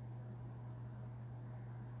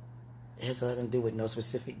has nothing to do with no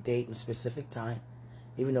specific date and specific time.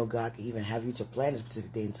 Even though God can even have you to plan a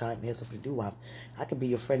specific date and time, it has something to do with. I could be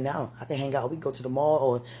your friend now. I can hang out. We can go to the mall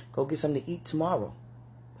or go get something to eat tomorrow.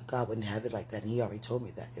 But God wouldn't have it like that, and He already told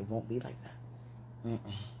me that. It won't be like that.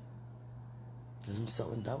 Because I'm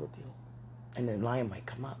so in love with you. And the lion might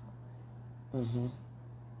come up.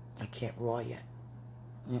 I can't roar yet.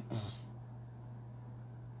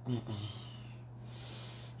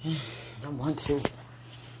 I want to.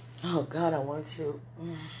 Oh, God, I want to.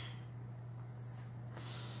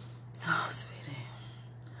 Oh, sweetie.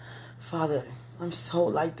 Father, I'm so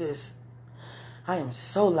like this. I am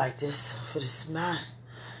so like this for this man.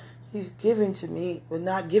 He's giving to me, but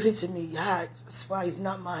not giving to me yet. That's why he's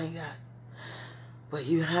not mine yet. But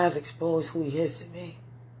you have exposed who he is to me.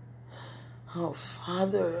 Oh,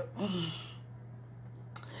 Father.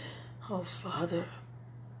 Oh, Father.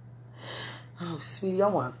 Oh, sweetie, I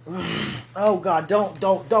want. Oh, God, don't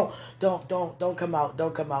come out.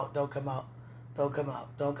 Don't come out. Don't come out.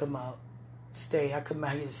 Don't come out. Stay. I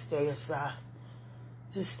command you to stay inside.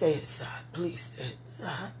 Just stay inside. Please stay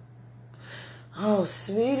inside. Oh,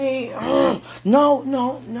 sweetie. No.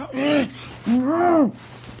 No.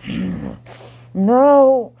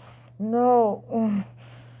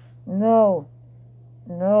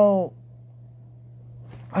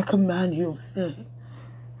 I command you, stay.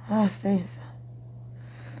 Stay inside.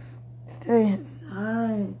 Stay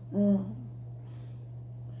inside.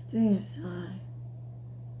 Stay inside.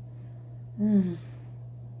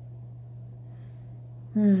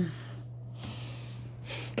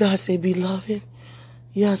 God say, beloved.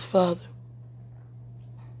 Yes, Father.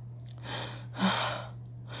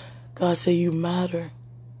 God say, you matter.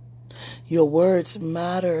 Your words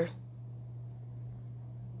matter.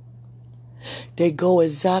 They go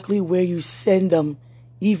exactly where you send them,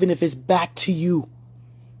 even if it's back to you.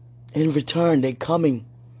 In return, they're coming.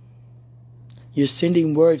 You're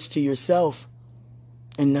sending words to yourself,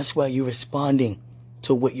 and that's why you're responding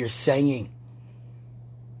to what you're saying.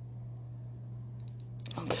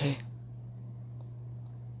 Okay.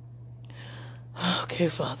 Okay,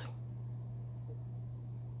 Father.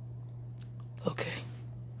 Okay.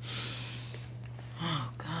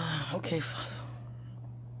 Oh, God. Okay, Father.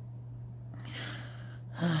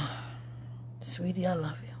 Sweetie, I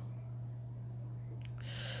love you.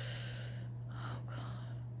 Oh, God.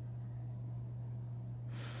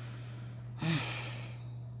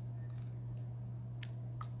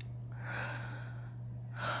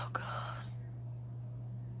 Oh, God.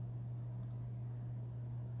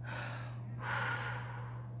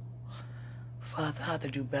 Father, I have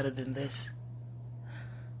to do better than this.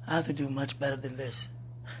 I have to do much better than this.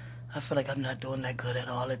 I feel like I'm not doing that good at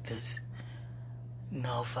all at this.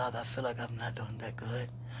 No, Father, I feel like I'm not doing that good.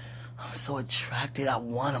 I'm so attracted. I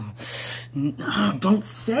want him. Don't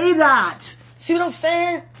say that. See what I'm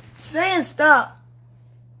saying? Saying stuff.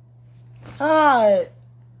 God.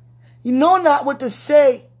 You know not what to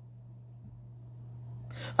say.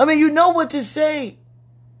 I mean, you know what to say.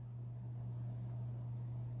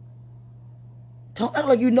 Don't act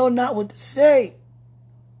like you know not what to say.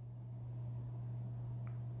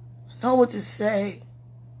 Know what to say.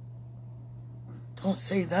 Don't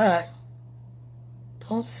say that.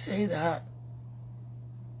 Don't say that.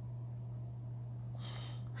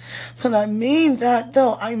 But I mean that,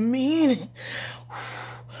 though. I mean it.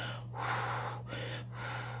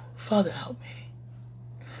 Father, help me.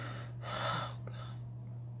 Oh, God.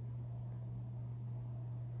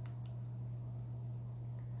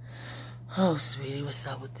 Oh, sweetie, what's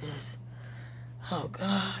up with this? Oh,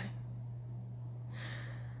 God.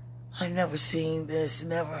 I never seen this,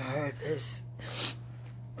 never heard this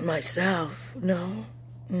myself. No.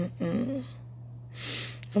 I'm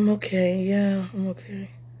okay. Yeah, I'm okay.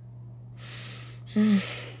 God,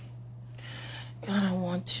 I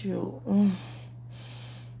want you.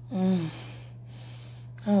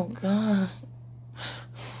 Oh, God.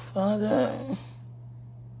 Father.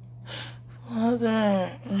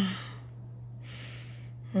 Father.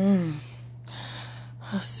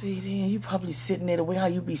 Oh, sweetie, you probably sitting there the way how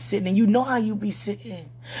you be sitting, and you know how you be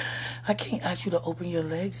sitting. I can't ask you to open your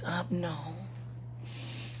legs up. No.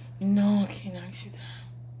 No, I can't ask you that.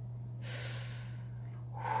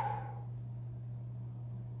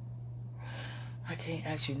 I can't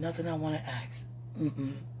ask you nothing I want to ask.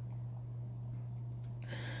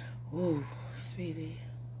 Ooh, sweetie.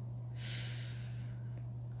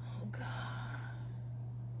 Oh, God.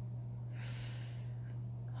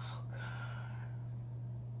 Oh, God.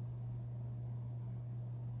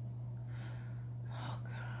 Oh,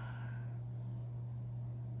 God.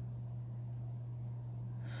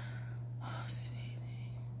 Oh,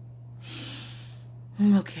 sweetie.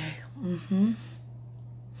 Okay.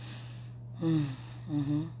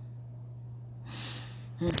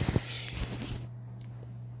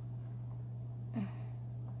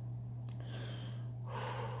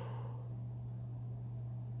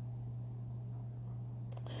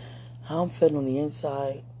 How I'm feeling on the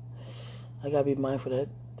inside, I gotta be mindful that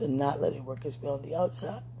to not let it work its way on the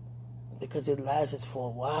outside, because it lasts for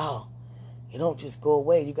a while. You don't just go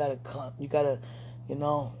away. You gotta calm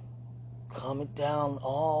it down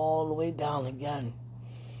all the way down again,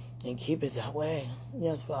 and keep it that way.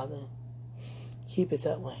 Yes, Father. Keep it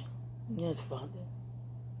that way. Yes, Father.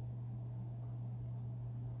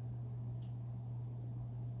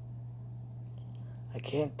 I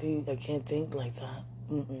can't think like that.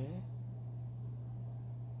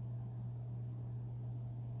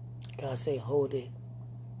 God say, hold it.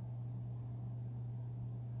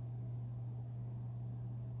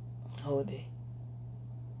 Hold it.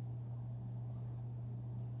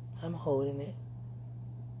 I'm holding it.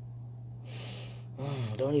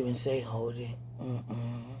 Don't even say hold it.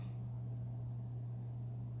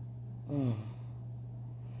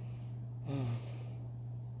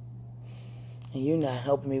 And you're not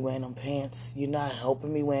helping me wearing them pants. You're not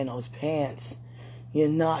helping me wearing those pants. You're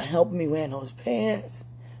not helping me wearing those pants.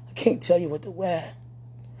 I can't tell you what to wear.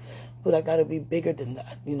 But I got to be bigger than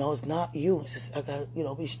that. It's not you. It's just I got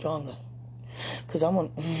to, be stronger. Because I'm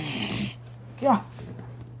on... Yeah.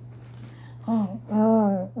 Oh,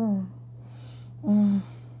 God.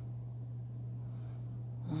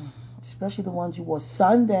 Especially the ones you wore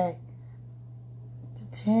Sunday. The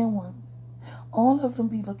tan ones. All of them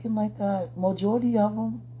be looking like that. Majority of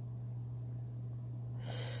them.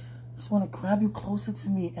 Just want to grab you closer to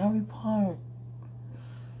me. Every part.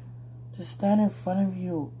 Just stand in front of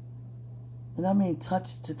you. And I mean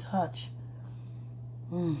touch to touch.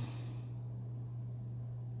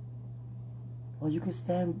 Or you can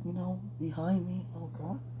stand, behind me. Oh,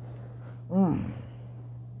 God. I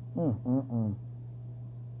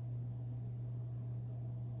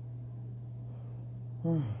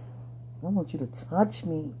want you to touch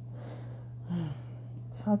me.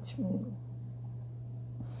 Touch me.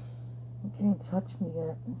 You can't touch me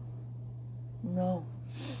yet. No.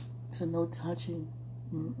 So no touching.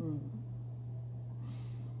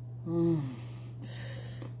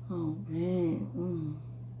 Oh, man.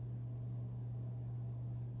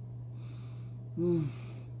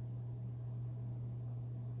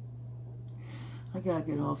 I gotta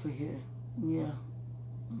get off of here. Yeah.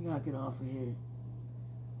 I gotta get off of here.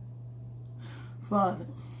 Father,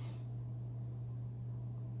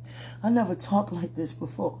 I never talked like this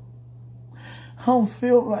before. I don't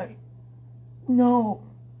feel right. No.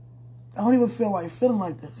 I don't even feel right feeling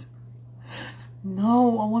like this.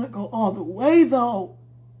 No, I want to go all the way, though.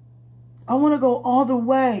 I want to go all the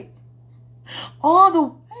way. All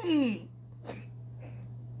the way.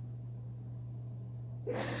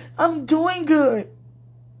 I'm doing good.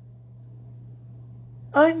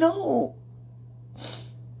 I know.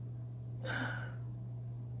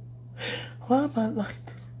 Why am I like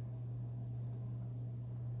this?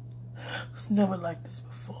 I was never like this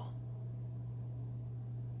before.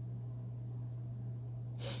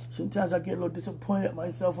 Sometimes I get a little disappointed at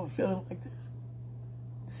myself for feeling like this.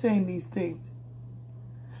 Saying these things.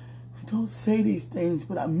 I don't say these things,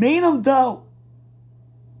 but I mean them though.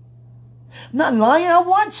 I'm not lying. I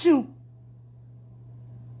want you.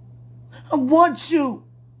 I want you.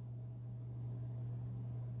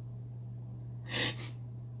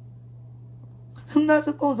 I'm not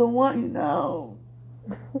supposed to want you now.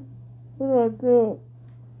 What do I do?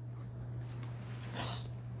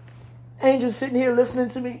 Angel sitting here listening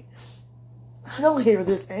to me. Don't hear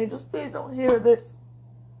this, angels. Please don't hear this.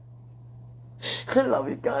 I love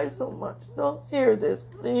you guys so much. Don't hear this,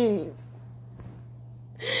 please.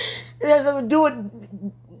 It has nothing to do with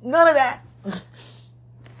none of that.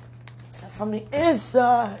 From the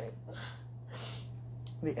inside.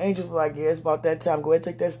 The angels are like, yeah, it's about that time. Go ahead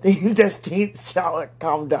and take that steam shower.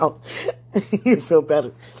 Calm down. You feel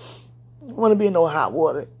better. You want to be in no hot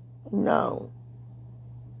water. No.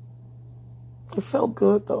 It felt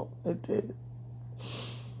good, though. It did.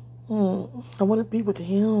 I want to be with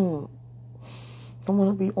him. I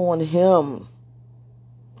want to be on him.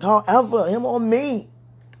 However, him on me.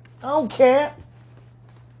 I don't care.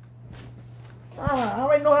 God, I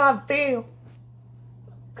already know how I feel.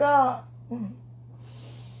 God.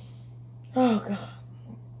 Oh, God.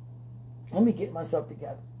 Let me get myself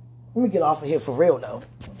together. Let me get off of here for real, though.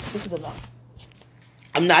 This is enough.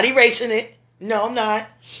 I'm not erasing it. No, I'm not.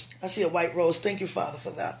 I see a white rose. Thank you, Father,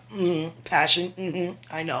 for that. Passion.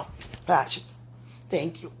 I know. Passion.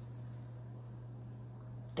 Thank you.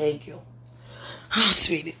 Thank you. Oh,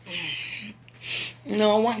 sweetie.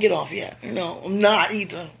 No, I won't get off yet. No, I'm not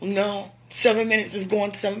either. No. 7 minutes is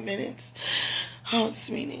going 7 minutes. Oh,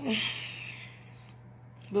 sweetie.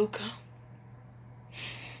 Buka.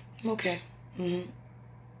 Okay.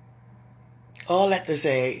 All that to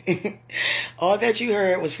say. All that you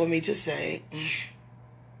heard was for me to say.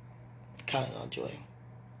 Count it all joy.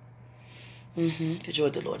 The joy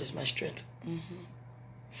of the Lord is my strength.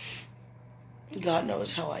 God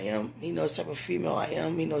knows how I am. He knows the type of female I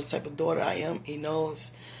am. He knows the type of daughter I am. He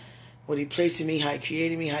knows what he placed in me, how he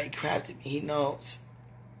created me, how he crafted me. He knows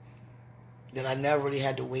that I never really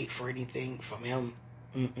had to wait for anything from him.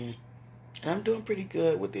 And I'm doing pretty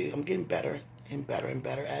good with it. I'm getting better and better and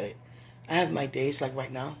better at it. I have my days like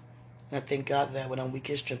right now. And I thank God that when I'm weak,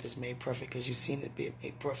 his strength is made perfect, because you've seen it be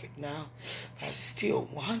made perfect now. But I still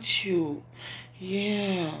want you.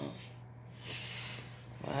 Yeah.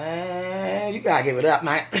 Man, you gotta give it up,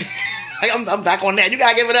 man. I'm back on that. You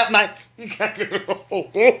gotta give it up, man. You gotta give it up.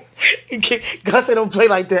 God said don't play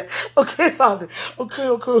like that. Okay, Father. Okay.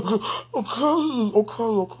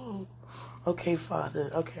 Okay,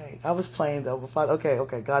 Father. Okay. I was playing though, but Father. Okay.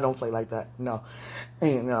 God don't play like that. No,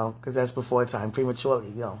 because that's before time, prematurely.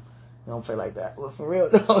 You don't play like that. Well, for real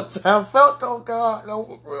though, that's how I felt though, God.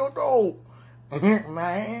 No, for real though.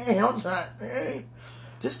 Man, I'm trying. Hey.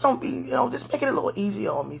 Just don't be, just make it a little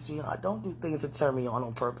easier on me, sweetheart. Don't do things to turn me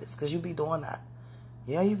on purpose, because you be doing that.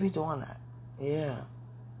 Yeah, you be doing that. Yeah.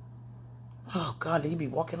 Oh, God, then you be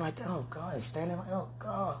walking like that. Oh, God, and standing like, oh,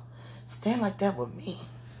 God. Stand like that with me.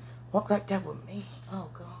 Walk like that with me. Oh,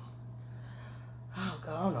 God. Oh,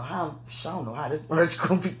 God, I don't know how this merge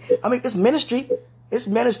going to be. I mean, it's ministry. It's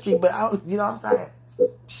ministry, but I don't, you know what I'm saying?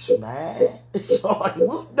 Man, it's hard.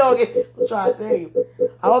 Whoop, doggy. I'm trying to tell you.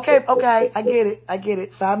 Okay, I get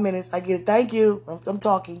it. 5 minutes, I get it. Thank you. I'm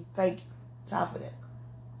talking. Thank you. Time for that.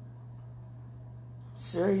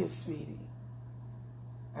 Serious, sweetie.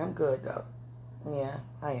 I'm good, though. Yeah,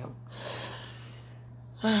 I am.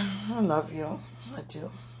 I love you. I do.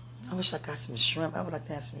 I wish I got some shrimp. I would like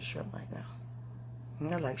to have some shrimp right now.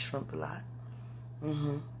 I like shrimp a lot.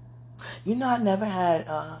 I never had,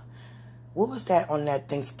 what was that on that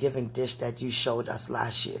Thanksgiving dish that you showed us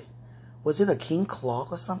last year? Was it a king claw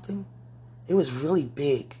or something? It was really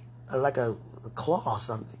big, like a claw or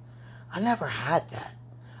something. I never had that.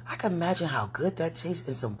 I can imagine how good that tastes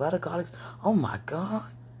in some butter garlic. Oh my God.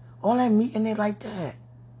 All that meat in there like that.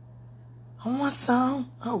 I want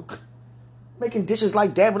some. Oh, making dishes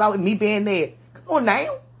like that without me being there. Come on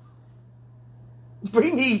now.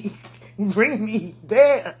 Bring me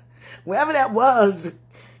there. Wherever that was.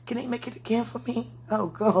 Can they make it again for me? Oh,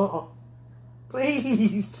 God.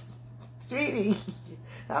 Please. Sweetie.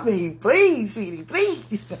 Please, sweetie,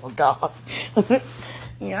 please. Oh, God.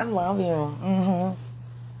 Yeah, I love you.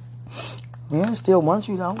 Yeah, I still want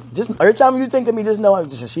you, though. Just every time you think of me, just know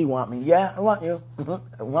she want me. Yeah, I want you.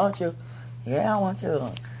 I want you. Yeah, I want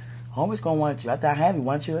you. Always gonna want you. After I have you,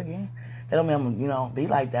 want you again. That don't mean I'm gonna, be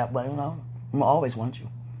like that, but I'm gonna always want you.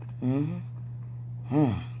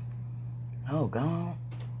 Oh, God.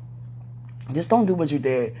 Just don't do what you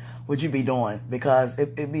did, what you be doing, because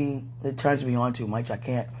it turns me on too much. I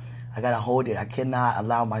gotta hold it. I cannot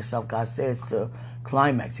allow myself, God says, to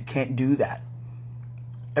climax. You can't do that.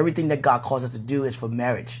 Everything that God calls us to do is for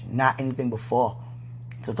marriage, not anything before.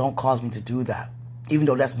 So don't cause me to do that. Even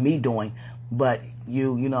though that's me doing, but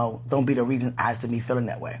you don't be the reason as to me feeling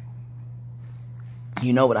that way.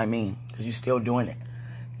 You know what I mean? Because you're still doing it.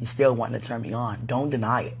 You're still wanting to turn me on. Don't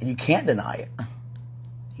deny it. You can't deny it.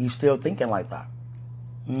 You're still thinking like that.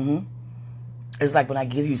 It's like when I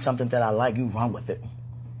give you something that I like, you run with it.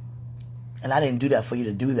 And I didn't do that for you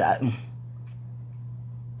to do that.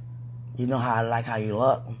 You know how I like how you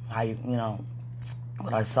look, how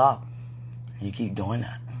what I saw, and you keep doing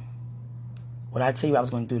that. What I tell you I was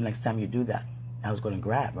going to do next time you do that, I was going to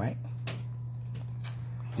grab, right?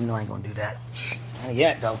 You know I ain't going to do that. Not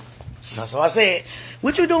yet, though. So I said,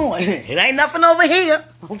 what you doing? It ain't nothing over here.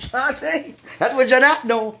 I'm trying to tell you. That's what you're not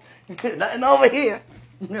doing. Nothing over here.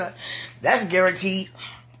 That's guaranteed.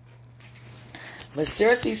 But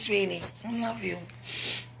seriously, sweetie, I love you.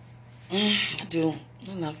 I do.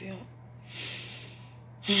 I love you.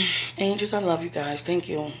 Angels, I love you guys. Thank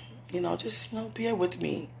you. Just bear with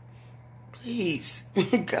me. Please.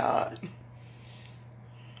 God.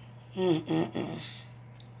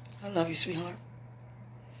 I love you, sweetheart.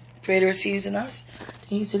 Greater is He who's in us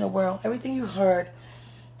than He's in the world. Everything you heard,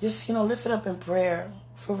 just, lift it up in prayer.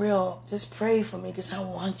 For real. Just pray for me because I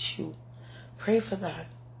want you. Pray for that.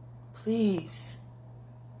 Please.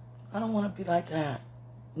 I don't want to be like that.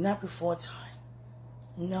 Not before time.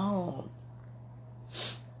 No.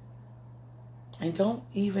 And don't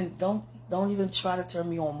even try to turn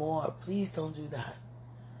me on more. Please don't do that.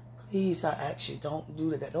 Please, I ask you, don't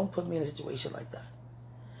do that. Don't put me in a situation like that.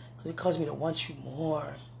 Because it causes me to want you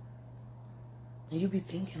more. And you be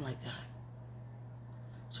thinking like that.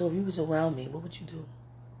 So if you was around me, what would you do?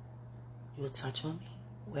 You would touch on me?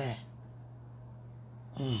 Where?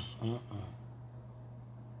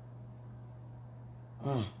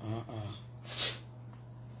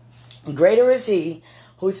 Greater is He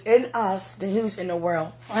who's in us than who's in the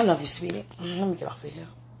world. I love you, sweetie. Let me get off of here.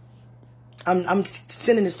 I'm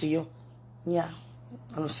sending this to you. Yeah.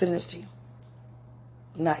 I'm sending this to you.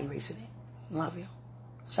 I'm not erasing it. Love you.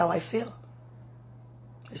 That's how I feel.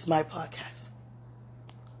 It's my podcast.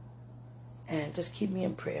 And just keep me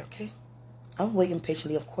in prayer, okay? I'm waiting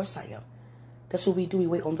patiently. Of course I am. That's what we do. We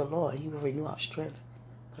wait on the Lord. He will renew our strength.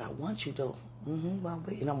 But I want you, though. While I'm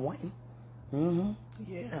waiting, I'm waiting.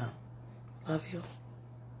 Yeah. Love you.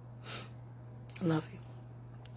 Love you.